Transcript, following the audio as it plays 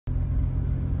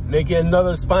making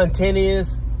another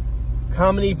spontaneous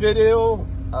comedy video.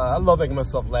 I love making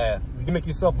myself laugh. If you can make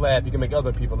yourself laugh, you can make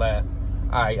other people laugh.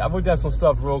 All right, I looked at some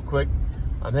stuff real quick.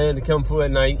 I'm heading to Kung Fu at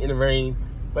night in the rain.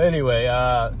 But anyway,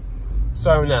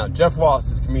 starting out, Jeff Ross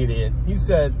is a comedian. He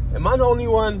said, am I the only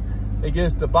one that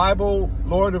gets the Bible,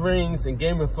 Lord of the Rings, and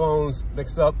Game of Thrones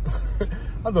mixed up? I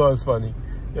thought it was funny.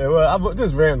 Yeah, well, this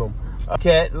is random.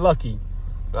 Cat, Lucky.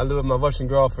 I live with my Russian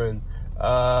girlfriend.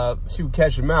 She would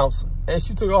catch a mouse, and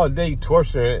she took all day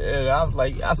torturing it. And I was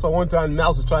like, I saw one time the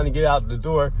mouse was trying to get out the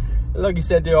door. And Lucky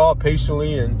sat there all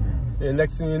patiently, and the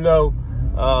next thing you know,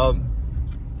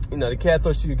 the cat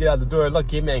thought she could get out the door. Lucky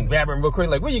came in and grabbed her real quick,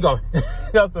 like, where you going?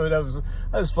 I thought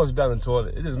I just flushed down the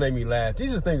toilet. It just made me laugh.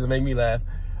 These are things that make me laugh.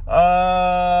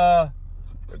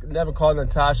 Never called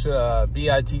Natasha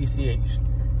B-I-T-C-H.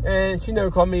 And she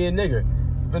never called me a nigger.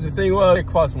 But the thing was, it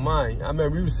crossed my mind. I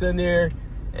remember we were sitting there,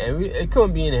 and it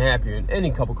couldn't be any happier.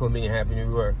 Any couple couldn't be any happier than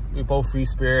we were. We were both free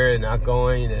spirit and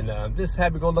outgoing and just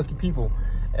happy-go-lucky people.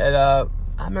 And I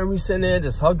remember we sitting there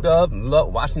just hugged up and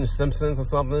watching The Simpsons or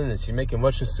something, and she making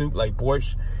Russian soup like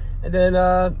borscht. And then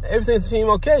everything seemed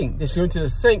okay. Then she went to the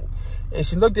sink, and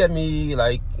she looked at me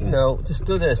like, just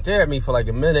stood there and stared at me for like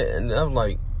a minute. And I was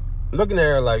like, looking at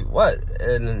her like, what?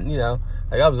 And,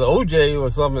 like I was an OJ or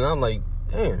something. I'm like,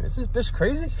 damn, is this bitch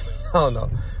crazy? I don't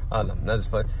know. That's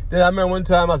funny. Then I remember one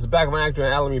time I was the back of my actor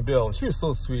in Alamy Bill, and she was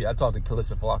so sweet. I talked to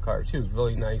Calissa Flockhart. She was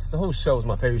really nice. The whole show was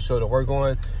my favorite show to work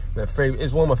on.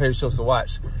 It's one of my favorite shows to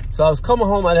watch. So I was coming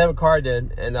home. I didn't have a car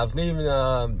then, and I was leaving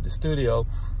the studio,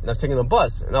 and I was taking a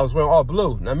bus, and I was wearing all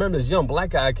blue. And I remember this young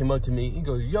black guy came up to me. He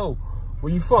goes, yo,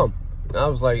 where you from? And I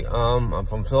was like, I'm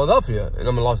from Philadelphia, and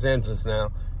I'm in Los Angeles now.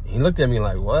 And he looked at me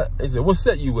like, what? He said, what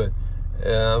set you with?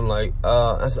 And I'm like,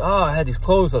 I said, I had these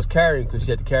clothes I was carrying because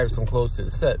she had to carry some clothes to the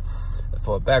set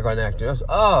for a background actor. I said,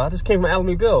 I just came from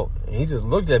Alamy Bill. And he just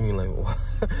looked at me like, what?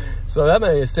 So that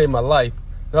man saved my life.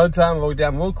 Another time, I wrote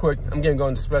down real quick. I'm getting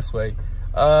going to the expressway.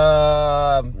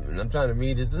 I'm trying to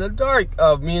read this. In the dark,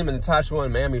 me and Natasha went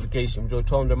on Miami vacation. We drove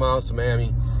 200 miles to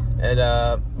Miami.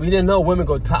 And we didn't know women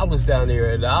go topless down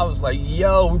there. And I was like,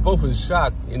 yo, we both was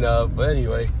shocked, But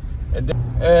anyway.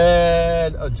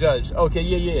 And a judge. Okay,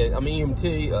 yeah. I'm an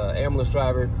EMT, ambulance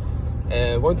driver.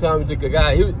 And one time we took a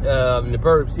guy, he was in the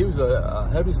burbs. He was a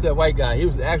heavyset white guy. He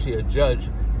was actually a judge.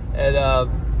 And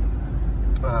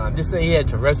just say he had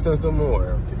Tourette's syndrome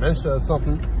or dementia or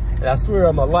something. And I swear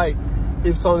on my life, he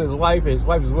was telling his wife, and his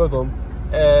wife was with him.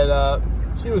 And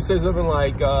she would say something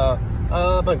like,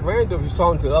 my granddaughter, was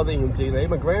talking to the other EMT lady,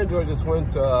 my granddaughter just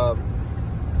went to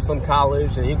some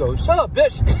college. And he goes, shut up,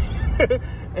 bitch.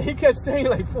 And he kept saying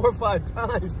like 4 or 5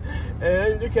 times,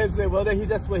 and he kept saying, well,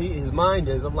 that's what his mind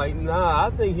is. I'm like, nah, I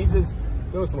think he's just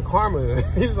doing some karma.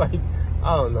 He's like,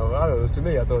 I don't know. To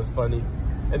me, I thought it was funny.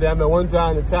 And then I remember one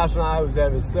time, Natasha and I was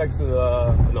having sex in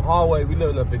the hallway. We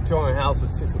lived in a Victorian house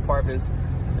with 6 apartments.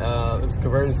 It was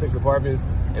converted to 6 apartments.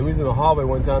 And we was in the hallway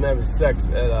one time having sex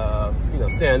at,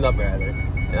 standing up rather.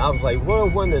 And I was like, well,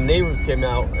 when the neighbors came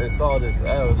out and saw this,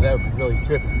 that would be really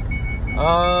trippy.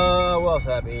 What else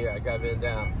happened here? I got it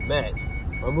down. Matt,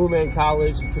 my roommate in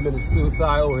college, he committed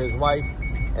suicide over his wife,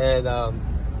 and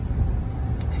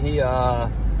he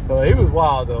was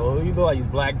wild though. He looked like he's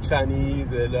black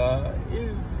Chinese, and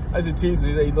I should tease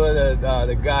you. He looked at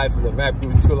the guy from the rap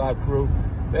group, Two Live Crew.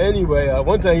 But anyway,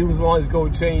 one time he was on his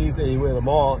gold chains, and he went to the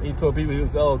mall. He told people he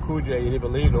was LL Cool J, and they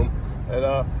believed him. And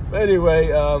but anyway,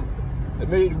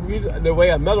 the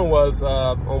way I met him was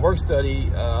on work study.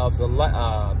 I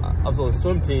was on a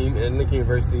swim team at Lincoln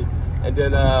University, and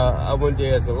then I went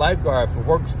there as a lifeguard for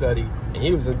work study, and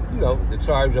he was, the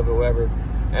charge of it or whatever.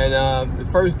 And the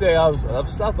first day I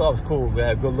thought I was cool. We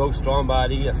had a good look, strong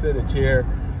body. I sat in a chair,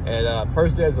 and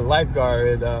first day as a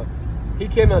lifeguard, and he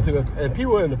came out and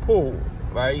people were in the pool,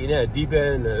 right? You had a deep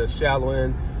end and a shallow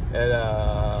end,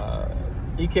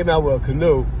 and he came out with a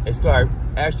canoe and started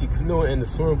actually canoeing in the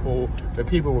swimming pool where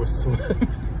people were swimming.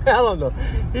 I don't know.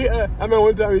 I remember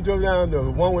one time we drove down the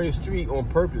one-way street on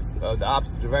purpose, the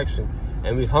opposite direction,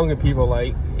 and we hungry people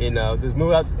like, just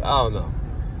move out. I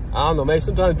don't know, man.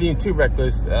 Sometimes being too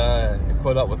reckless,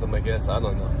 caught up with him, I guess. I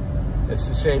don't know. It's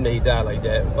a shame that he died like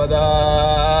that. But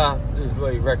this is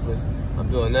really reckless. I'm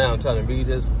doing now. I'm trying to read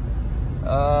this.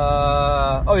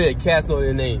 Oh yeah, cats know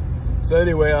their name. So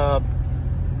anyway,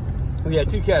 we had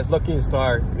 2 cats, Lucky and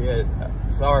Star. We had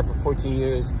Star for 14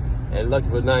 years and Lucky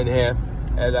for 9.5.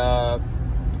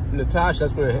 And Natasha,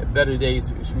 that's when better days,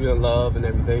 she was in love and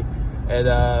everything.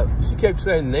 And she kept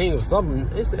saying the name of something.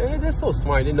 They said, hey, they're so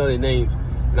smart, they know their names.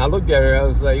 And I looked at her, I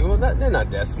was like, well, they're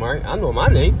not that smart. I know my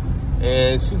name.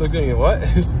 And she looked at me, what?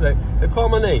 She's like, they call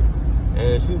my name.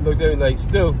 And she looked at me like,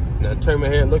 Stu. And I turned my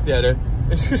head and looked at her.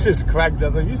 And she was just cracked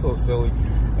up. Like, you so silly.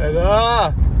 And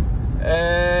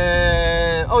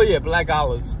oh yeah, black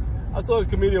olives. I saw this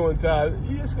comedian one time.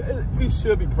 You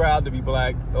should be proud to be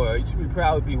black, or you should be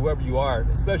proud to be whoever you are,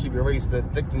 especially if your race been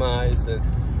victimized and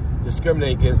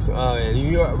discriminated against. And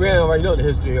we already know the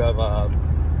history of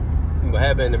what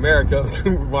happened in America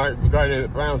regarding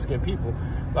brown-skinned people.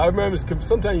 But I remember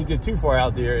sometimes you get too far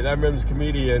out there, and I remember this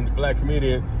comedian, black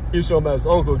comedian, he was showing about his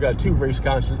uncle got too race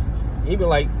conscious. And he'd be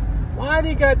like, why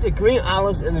they got the green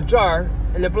olives in the jar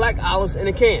and the black olives in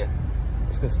a can?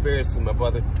 It's conspiracy, my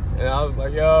brother. And I was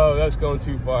like, yo, that's going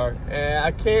too far. And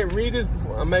I can't read this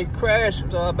before I might crash,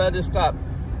 so I better just stop.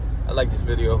 I like this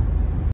video.